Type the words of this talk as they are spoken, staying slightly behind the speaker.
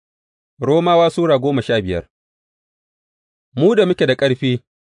Romawa Sura 15. Mu da muke da ƙarfi,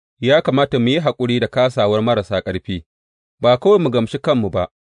 ya kamata mu yi haƙuri da kāsawar marasa ƙarfi, ba kawai mu gamshi kanmu ba,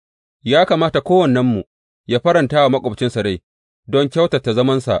 ya kamata kowannenmu ya faranta wa maƙwabcinsa rai don kyautata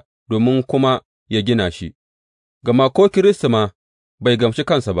zamansa domin kuma ya gina shi. Gama ko Kiristi ma bai gamshi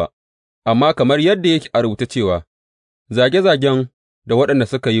kansa ba, amma kamar yadda yake a rubuce cewa, Zage zagen da waɗanda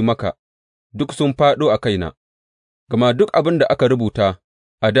suka yi maka duk sun fāɗo a kaina, gama duk abin da aka rubuta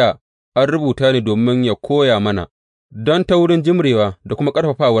a dā an rubuta ne domin yă koya mana, don ta wurin jimrewa da kuma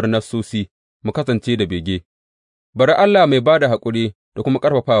ƙarfafawar Nassosi mu kasance da bege. Bari Allah mai ba da haƙuri da kuma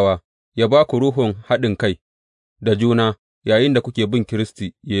ƙarfafawa ya ba ku ruhun haɗinkai da juna yayinda kuke bin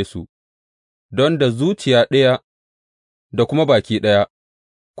Kiristi Yesu, don da zuciya ɗaya da kuma baki ɗaya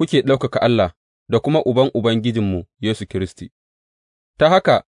kuke ɗaukaka Allah da kuma Uban Ubangijinmu Yesu Kiristi. Ta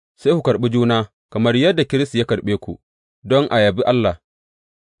haka sai ku karɓi juna kamar yadda Kiristi ya karɓe ku, don a yabi Allah.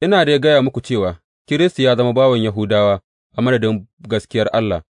 Ina dai gaya muku cewa Kiristi ya zama bawan Yahudawa a madadin gaskiyar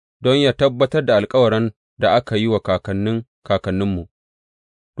Allah, don yă tabbatar da alkawaran da aka yi wa kakanninmu,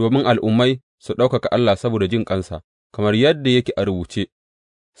 domin al'ummai su ɗaukaka Allah saboda jinƙansa, kamar yadda yake a rubuce,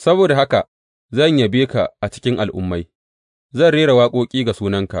 Saboda haka zan yabe ka a cikin al'ummai, zan rera waƙoƙi ga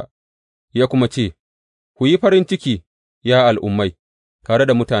sunanka, ya kuma ce, Ku yi farin ciki, ya al'ummai, tare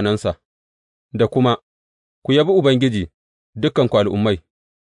da mutanensa, da kuma, Ku yabi Ubangiji, dukanku al'ummai,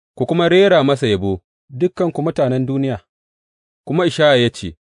 ku kuma rera masa yabo, dukanku mutanen duniya. Kuma Ishaya ya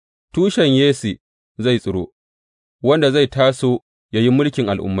ce, Tushen Yesse zai tsiro, wanda zai taso ya yi mulkin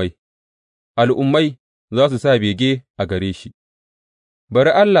al'ummai za su sa bege a gare shi.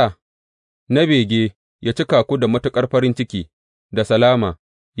 Bari Allah na bege ya cika ku da matuƙar farin ciki da salama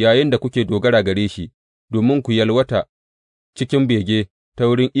yayinda kuke dogara gare shi, domin ku yalwata cikin bege ta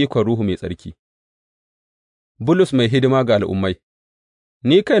wurin ikon Ruhu Mai Tsarki. Bulus mai hidima ga al'ummai.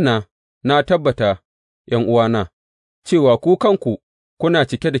 Ni kaina na tabbata, ’yan'uwana, cewa ku kanku kuna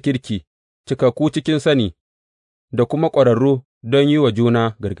cike da kirki, cikakku cikin sani, da kuma ƙwararru don yi wa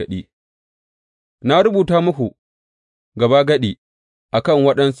juna gargaɗi. Na rubuta muku gabagadi a kan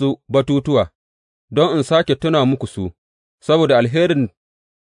waɗansu batutuwa don in sāke tuna muku su, saboda alherin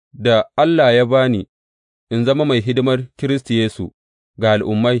da Allah ya ba ni in zama mai hidimar Kiristi Yesu ga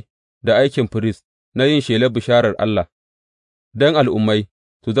al'ummai da aikin firist na yin shelar bisharar Allah, don al'ummai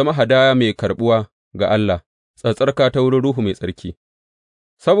su zama hadaya mai karɓuwa ga Allah, tsattsarka ta wurin Ruhu Mai Tsarki.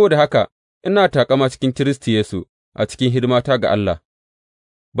 Saboda haka ina taƙama cikin Kiristi Yesu a cikin hidimata ga Allah,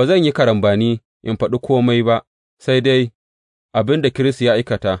 ba zan yi karambani in faɗi kome ba, sai dai abin da Kiristi ya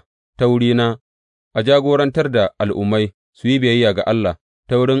aikata ta wurina a jagorantar da al'ummai su yi biyayya ga Allah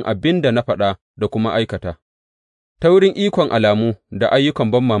ta wurin abin da na faɗa da kuma aikata, ta wurin ikon alamu da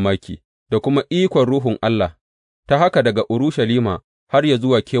ayyukan banmamaki da kuma ikon Ruhun Allah, ta haka daga Urushalima har yă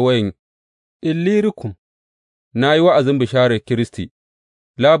zuwa kewayen Illirikum na yi wa'azin bisharar Kiristi,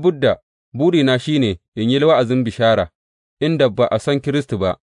 labudda burina shi ne in yi wa'azin bishara inda ba a san Kiristi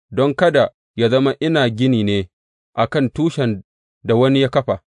ba, don kada yă zama ina gini ne a kan tushen da wani ya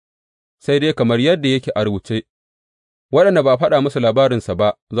kafa, sai dai kamar yadda yake a rubuce, waɗanda ba a faɗa musu labarinsa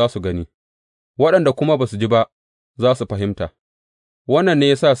ba za su gani, waɗanda kuma ba su ji ba za su fahimta. Wannan ne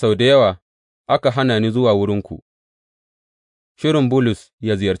ya sa sau da yawa aka hana ni zuwa wurinku. Shirin Bulus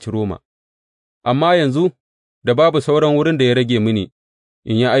ya ziyarci Roma. Amma yanzu da babu sauran wurin da ya rage mini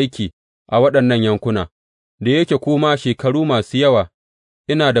in yi aiki a waɗannan yankuna, da yake ku ma shekaru masu yawa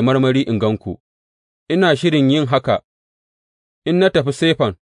ina da marmari in gan ku, ina shirin yin haka, in na tafi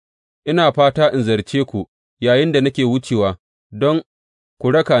Sefan, ina fata in ziyarce ku yayinda nake wucewa don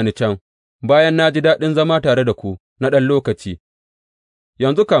ku raka ni can, bayan na ji daɗin zama tare da ku na ɗan lokaci.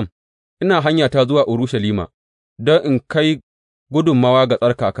 Yanzu kam ina hanyata zuwa Urushalima don in kai gudummawa ga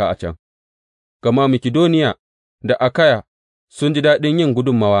tsarkaka a can, gama Makidoniya da Akaya sun ji daɗin yin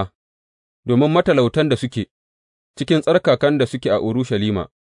gudummawa, domin matalautan da suke cikin tsarkakan da suke a Urushalima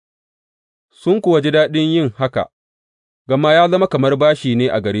sun kuwa ji daɗin yin haka, gama ya zama kamar bashi ne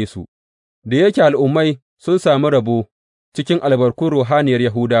a gare su, da yake al'ummai sun sami rabo cikin albarkun ruhaniyar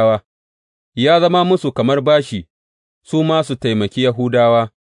Yahudawa, ya zama musu kamar bashi su ma su taimaki Yahudawa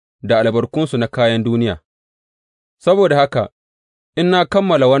da albarkunsu na kayan duniya. Saboda haka, in na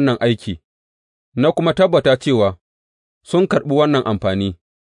kammala wannan aiki, na kuma tabbata cewa sun karɓi wannan amfani,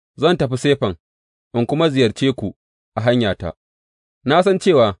 zan tafi Sefan in kuma ziyarce ku a hanyata. Na san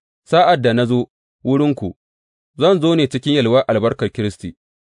cewa sa'ad da na zo wurinku, zan zo ne cikin yalwar albarkar Kiristi.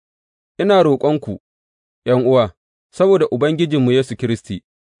 Ina roƙonku, ’yan'uwa, saboda Ubangijinmu Yesu Kiristi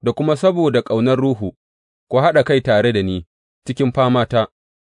da kuma saboda ƙaunar Ruhu, ku haɗa kai tare da ni cikin famata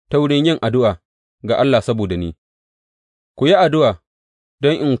ta wurin yin addu'a ga Allah saboda ni. Ku yi addu'a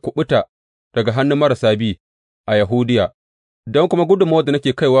don in kuɓuta daga hannun marasa bi a Yahudiya, don kuma gudunmawar da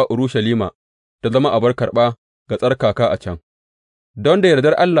nake kaiwa Urushalima ta zama abar karɓa ga tsarkaka a can, don da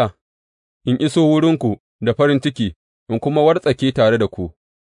yardar Allah in iso wurinku da farin ciki in kuma wartsake tare da ku.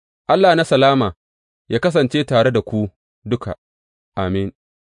 Allah na salama yă kasance tare da ku duka. Amin.